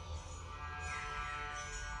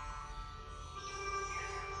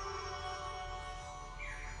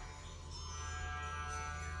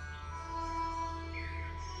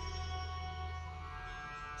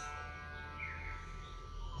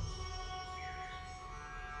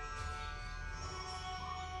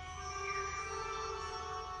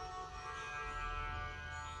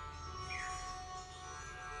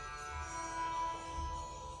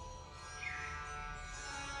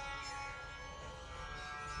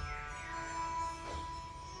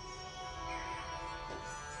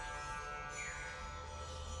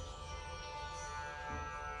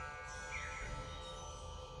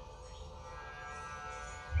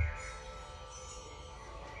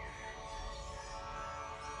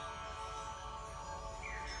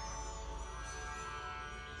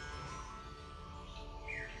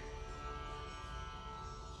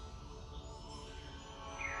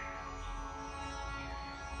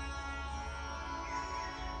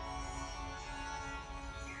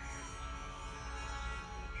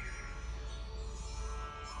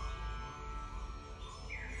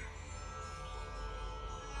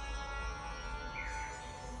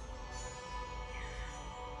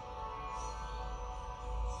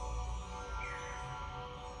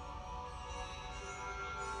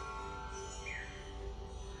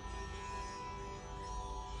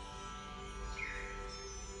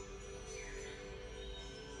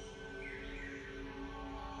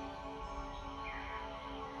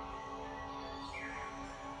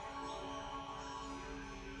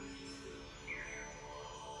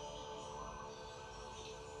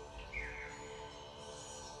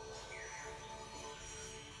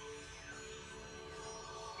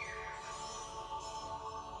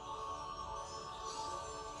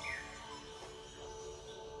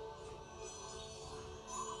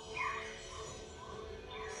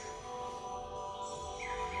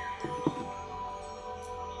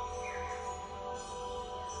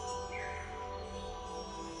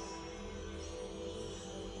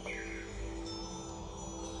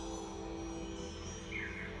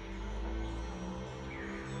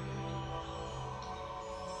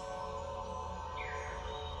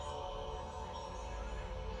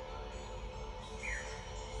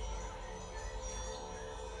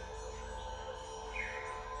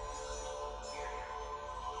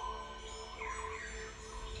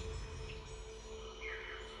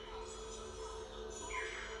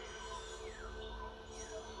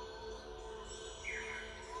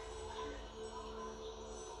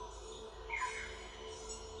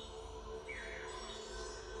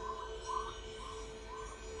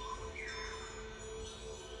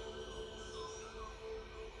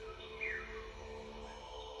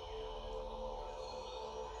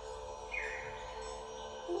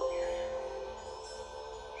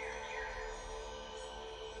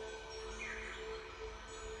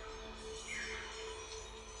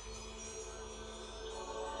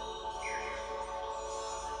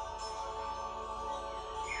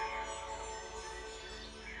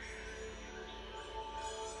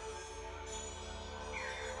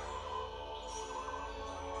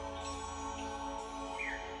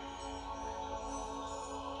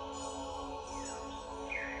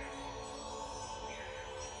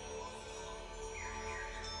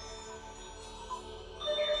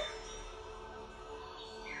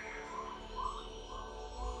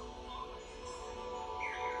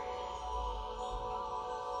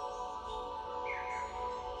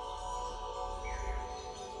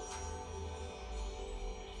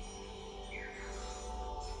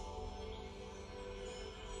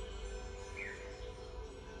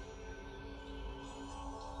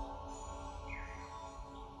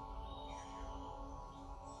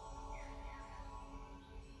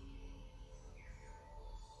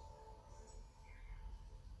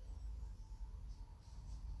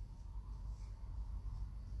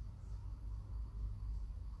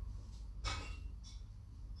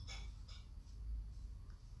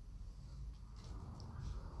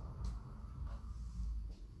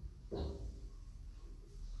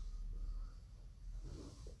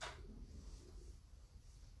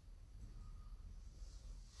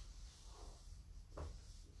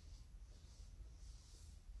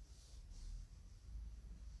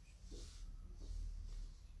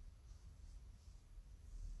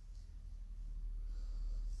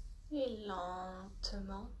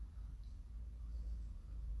 Lentement,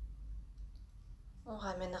 on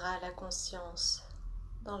ramènera la conscience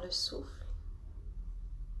dans le souffle.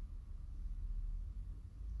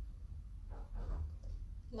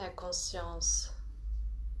 La conscience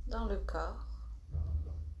dans le corps.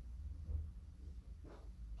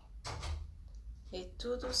 Et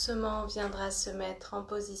tout doucement, on viendra se mettre en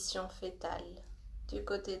position fétale du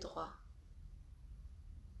côté droit.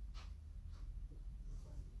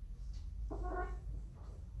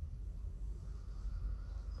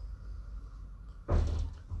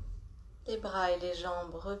 Les bras et les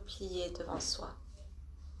jambes repliés devant soi.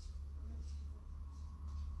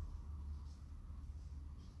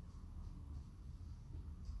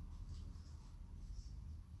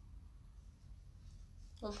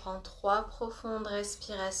 On prend 3 profondes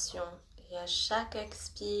respirations et à chaque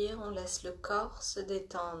expire, on laisse le corps se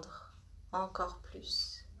détendre encore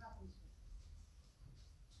plus.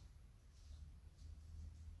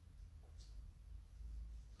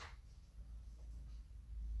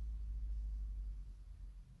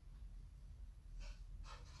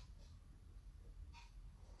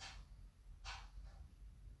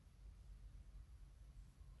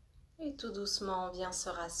 Et tout doucement, on vient se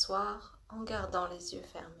rasseoir en gardant les yeux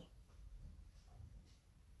fermés.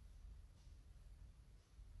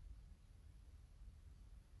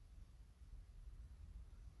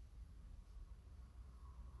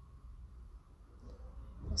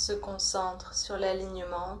 On se concentre sur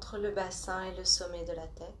l'alignement entre le bassin et le sommet de la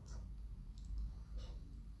tête.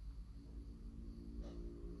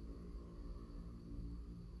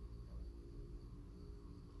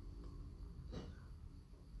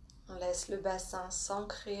 On laisse le bassin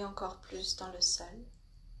s'ancrer encore plus dans le sol.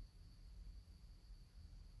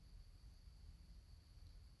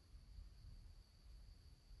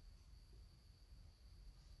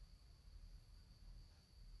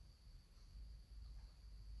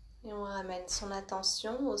 Et on ramène son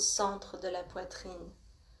attention au centre de la poitrine,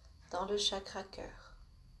 dans le chakra cœur.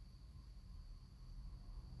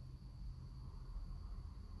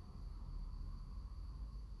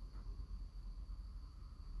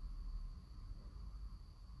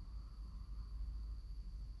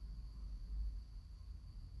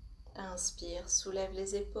 Inspire, soulève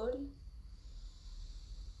les épaules.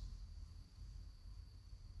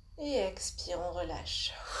 Et expire, on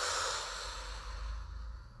relâche.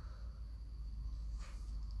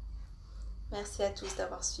 Merci à tous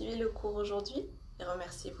d'avoir suivi le cours aujourd'hui et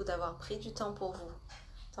remerciez-vous d'avoir pris du temps pour vous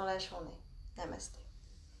dans la journée. Namasté.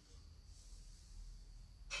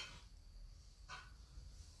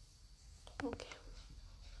 Ok.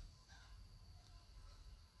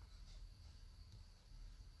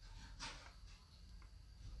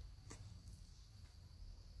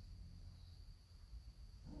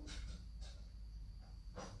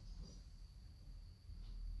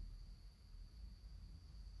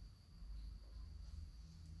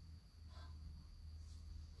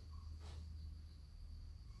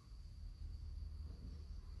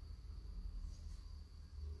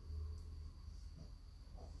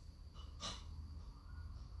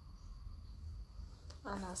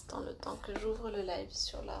 Un instant, le temps que j'ouvre le live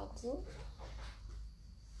sur l'ordi.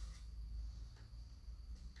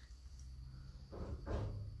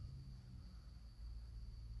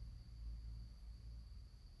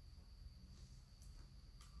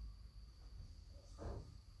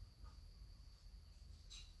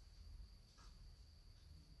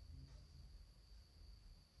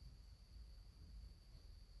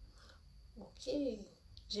 Ok,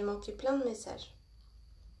 j'ai manqué plein de messages.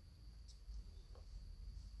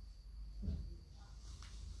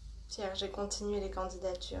 Pierre, j'ai continué les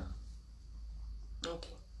candidatures. Ok.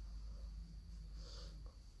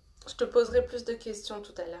 Je te poserai plus de questions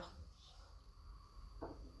tout à l'heure.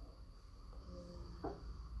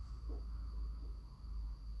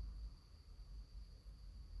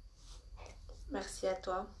 Merci à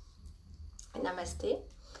toi. Namasté.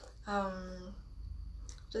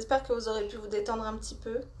 J'espère que vous aurez pu vous détendre un petit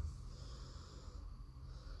peu.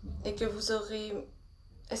 Et que vous aurez...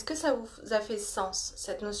 Est-ce que ça vous a fait sens,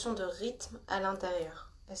 cette notion de rythme à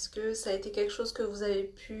l'intérieur? Est-ce que ça a été quelque chose que vous avez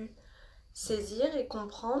pu saisir et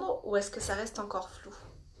comprendre, ou est-ce que ça reste encore flou?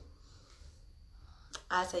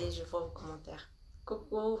 Ah, ça y est, je vois vos commentaires.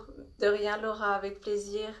 Coucou, de rien Laura, avec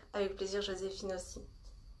plaisir Joséphine aussi.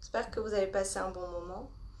 J'espère que vous avez passé un bon moment.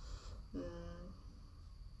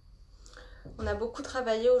 On a beaucoup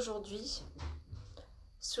travaillé aujourd'hui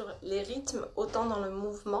sur les rythmes, autant dans le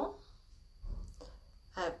mouvement,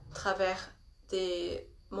 à travers des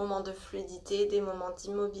moments de fluidité, des moments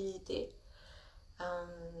d'immobilité,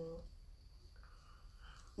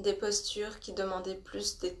 des postures qui demandaient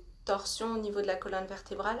plus torsion au niveau de la colonne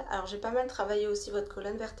vertébrale. Alors j'ai pas mal travaillé aussi votre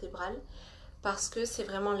colonne vertébrale parce que c'est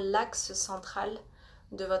vraiment l'axe central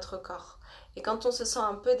de votre corps. Et quand on se sent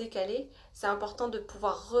un peu décalé, c'est important de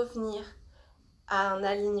pouvoir revenir à un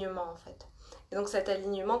alignement en fait. Et donc cet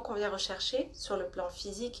alignement qu'on vient rechercher sur le plan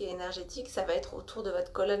physique et énergétique, ça va être autour de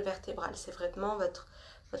votre colonne vertébrale. C'est vraiment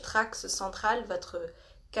votre axe central, votre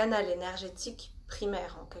canal énergétique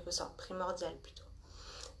primaire en quelque sorte, primordial plutôt.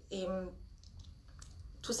 Et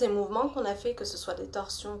tous ces mouvements qu'on a fait, que ce soit des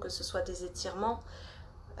torsions, que ce soit des étirements,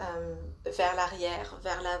 vers l'arrière,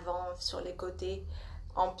 vers l'avant, sur les côtés,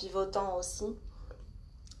 en pivotant aussi,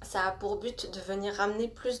 ça a pour but de venir ramener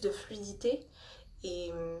plus de fluidité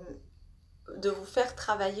et de vous faire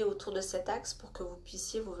travailler autour de cet axe pour que vous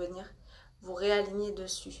puissiez venir vous réaligner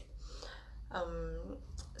dessus.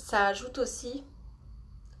 Ça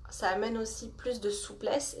amène aussi plus de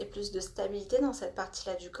souplesse et plus de stabilité dans cette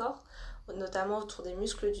partie-là du corps, notamment autour des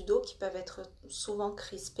muscles du dos qui peuvent être souvent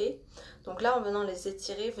crispés. Donc là, en venant les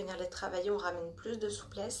étirer, venir les travailler, on ramène plus de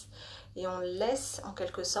souplesse et on laisse en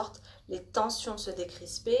quelque sorte les tensions se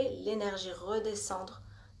décrisper, l'énergie redescendre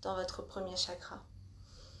dans votre premier chakra.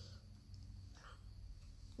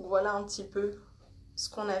 Voilà un petit peu ce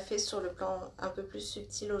qu'on a fait sur le plan un peu plus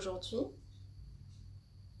subtil aujourd'hui.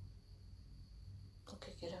 Donc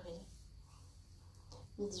à quelle heure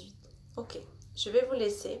il est ? 18. Ok, je vais vous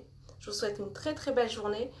laisser. Je vous souhaite une très très belle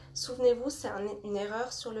journée. Souvenez-vous, c'est une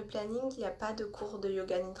erreur sur le planning. Il n'y a pas de cours de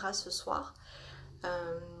yoga nidra ce soir.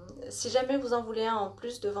 Si jamais vous en voulez un en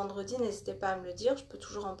plus de vendredi, n'hésitez pas à me le dire. Je peux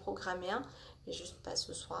toujours en programmer un, mais juste pas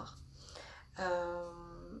ce soir.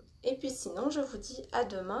 Et puis sinon, je vous dis à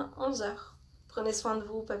demain, 11 h. Prenez soin de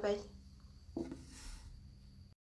vous, bye bye.